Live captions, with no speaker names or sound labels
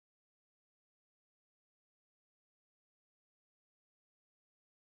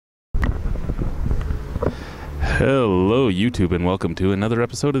Hello, YouTube, and welcome to another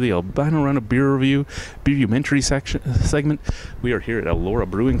episode of the Albino Rhino Beer Review Beerumentary segment. We are here at Elora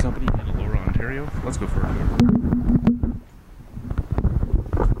Brewing Company in Elora, Ontario. Let's go for a tour.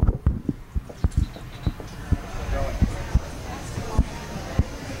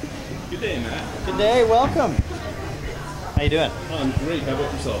 Good day, Matt. Good day, welcome. How you doing? I'm great. How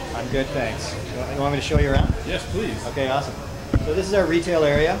about yourself? I'm good, thanks. You want me to show you around? Yes, please. Okay, awesome. So this is our retail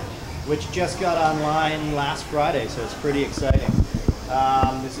area, which just got online last Friday, so it's pretty exciting.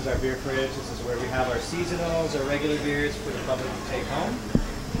 This is our beer fridge. This is where we have our seasonals, our regular beers for the public to take home.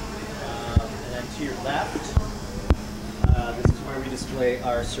 And then to your left, this is where we display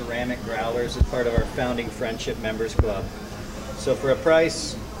our ceramic growlers as part of our Founding Friendship Members Club. So for a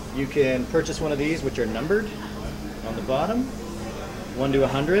price, you can purchase one of these, which are numbered on the bottom, 1 to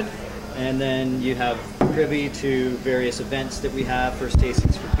 100, and then you have privy to various events that we have, first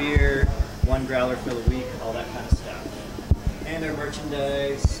tastings for beer, 1 growler fill a week, all that kind of stuff. And our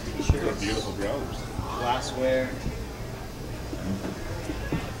merchandise, t-shirts, Beautiful growlers, glassware.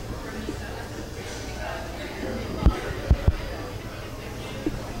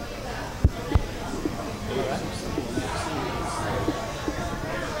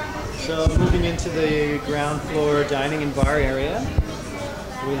 So moving into the ground floor dining and bar area,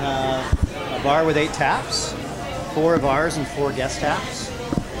 we have a bar with 8 taps, 4 of ours and 4 guest taps.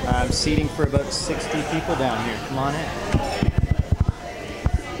 Seating for about 60 people down here. Come on in.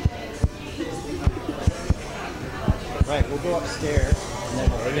 Right, we'll go upstairs and then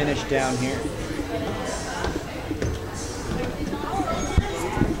we'll finish down here.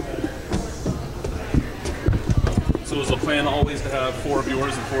 So is the plan always to have 4 of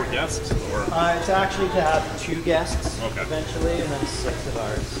yours and 4 guests? Or? It's actually to have 2 guests eventually and then 6 of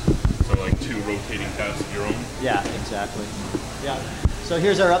ours. So like 2 rotating taps of your own? Yeah, exactly. Yeah. So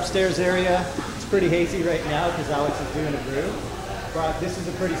here's our upstairs area. It's pretty hazy right now because Alex is doing a brew. But this is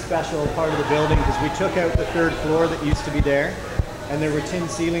a pretty special part of the building because we took out the 3rd floor that used to be there. And there were tin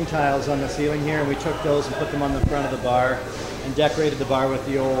ceiling tiles on the ceiling here, and we took those and put them on the front of the bar and decorated the bar with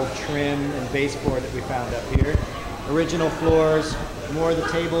the old trim and baseboard that we found up here. Original floors, more of the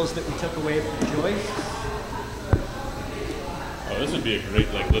tables that we took away from the joist. Oh, this would be a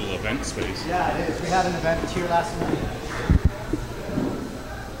great little event space. Yeah, it is. We had an event here last night.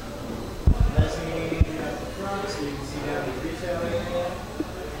 Mezzanine at the front, so you can see down the retail area.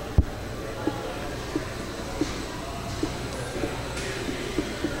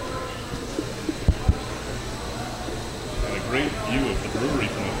 And a great view of the brewery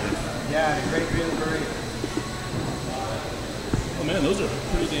from up here. Yeah, and a great view of the brewery. Oh man, those are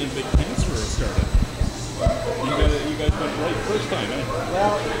pretty damn big tanks for a startup. You guys went right first time, eh?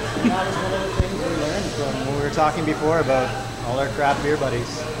 Well, and that was one of the things we learned from when we were talking before about all our craft beer buddies.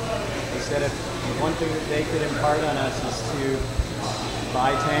 They said if one thing that they could impart on us is to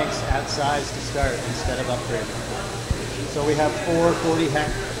buy tanks at size to start instead of upgrading. So we have 4 40-hec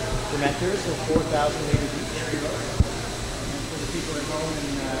fermenters, so 4,000 liters each. And for the people at home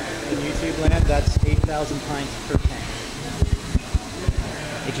in YouTube land, that's 8,000 pints per tank.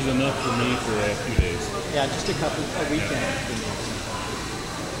 Which is enough for me for a few days. Yeah, just a weekend.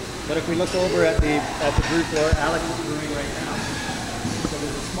 But if we look over at the brew floor, Alex is brewing right now. So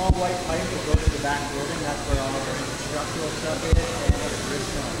there's a small white pipe that goes to the back building. That's where all of our structural stuff is and our grist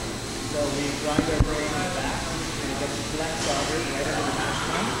on. So we grind our grain in the back and it gets flex soldered right under the mash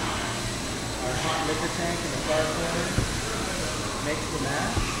tun. Our hot liquor tank in the far corner makes the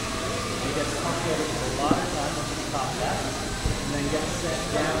mash. It gets pumped over to the water line, which is top left, and then gets set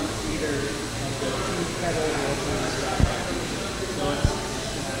down either of the 2 kettle or open side. So it's a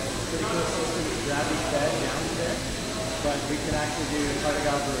pretty cool system. It's gravity fed down there, but we can actually do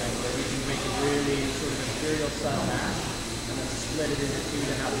particle brewing where we can make a really sort of imperial style mash and then split it into 2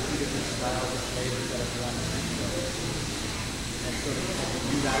 to have 2 different styles of flavors that have run through. And sort of if we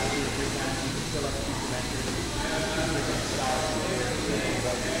do that 2 or 3 times, we can fill up 2 fermenters, 2 different styles of beer.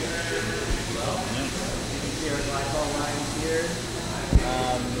 Well, you can see our glycol lines here,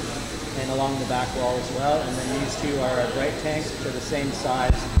 and along the back wall as well. And then these 2 are our bright tanks, which are the same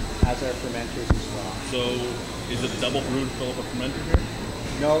size as our fermenters as well. So, is it double brewed to fill up a fermenter here?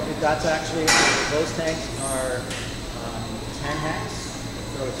 No, that's actually, those tanks are 10 hex,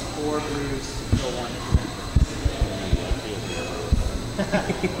 so it's 4 brews to fill 1 fermenter.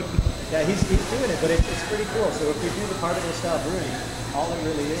 Yeah, he's doing it, but it's pretty cool. So if we do the particle style brewing, all it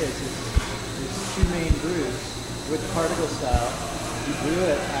really is 2 main brews with particle style. You brew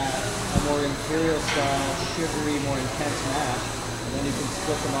it at a more imperial style, sugary, more intense mash, and then you can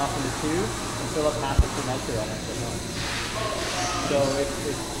split them off into 2 and fill up half a fermenter on it at once. So if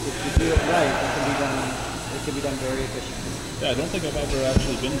you do it right, it can be done it can be done very efficiently. Yeah, I don't think I've ever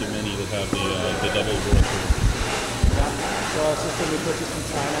actually been to many that have the double barrel filler. Yeah. So our system we purchased from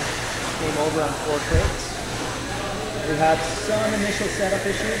China came over on 4 crates. We had some initial setup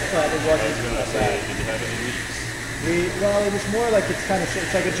issues, but it wasn't that bad. Did you have any leaks? Well, it was more like it's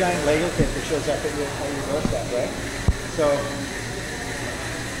like a giant Lego kit that shows up at your doorstep, right? So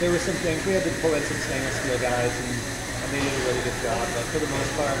there were some things. We had to pull in some stainless steel guys, and they did a really good job. But for the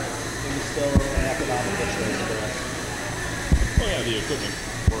most part, it was still an economical choice for us. Oh yeah, the equipment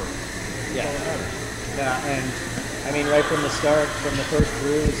worked. Yeah. Yeah, and I mean, right from the start, from the first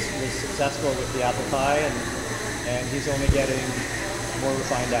brew was successful with the apple pie, and he's only getting more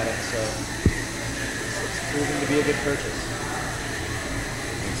refined at it. So it's proving to be a good purchase.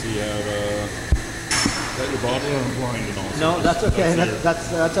 And so you have is that your bottle or I'm blind and all? No, that's okay.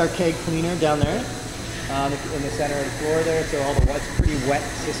 That's our keg cleaner down there in the center of the floor there. So all the it's a pretty wet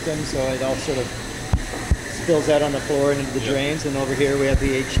system, so it all sort of spills out on the floor and into the drains. And over here we have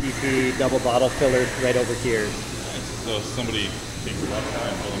the HDP double bottle filler right over here. So somebody takes a lot of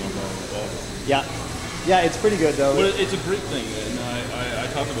time filling up all the bottles. Yeah. Yeah, it's pretty good though. Well, it's a great thing, and I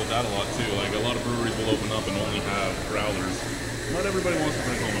talk about that a lot too. Like a lot of breweries will open up and only have growlers. Not everybody wants to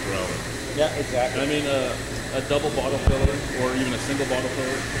bring home a growler. Yeah, exactly. I mean, a double bottle filler or even a single bottle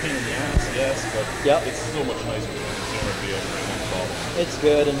filler, pain in the ass, yes, but it's so much nicer for the consumer to be able to bring home a bottle. It's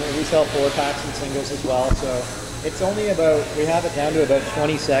good, and we sell 4-packs and singles as well. So it's only we have it down to about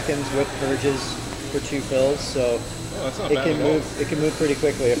 20 seconds with purges for 2 fills. So that's not it bad can at all. move. It can move pretty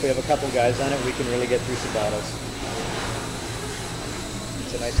quickly. If we have a couple guys on it, we can really get through some bottles.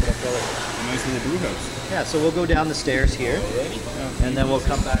 It's a nice little filler. A nice little brew house. Yeah. So we'll go down the stairs here, and then we'll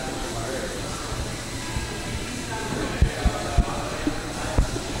come back.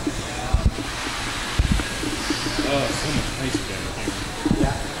 Oh, so much nicer down here.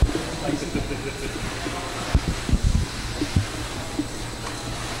 Yeah.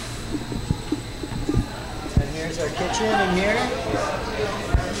 And here's our kitchen in here.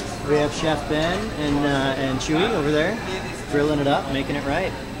 We have Chef Ben and Chewy over there, grilling it up, making it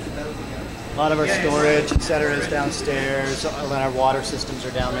right. A lot of our storage, etc., is downstairs, and our water systems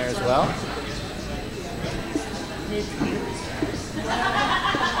are down there as well.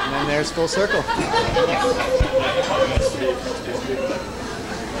 And then there's Full Circle.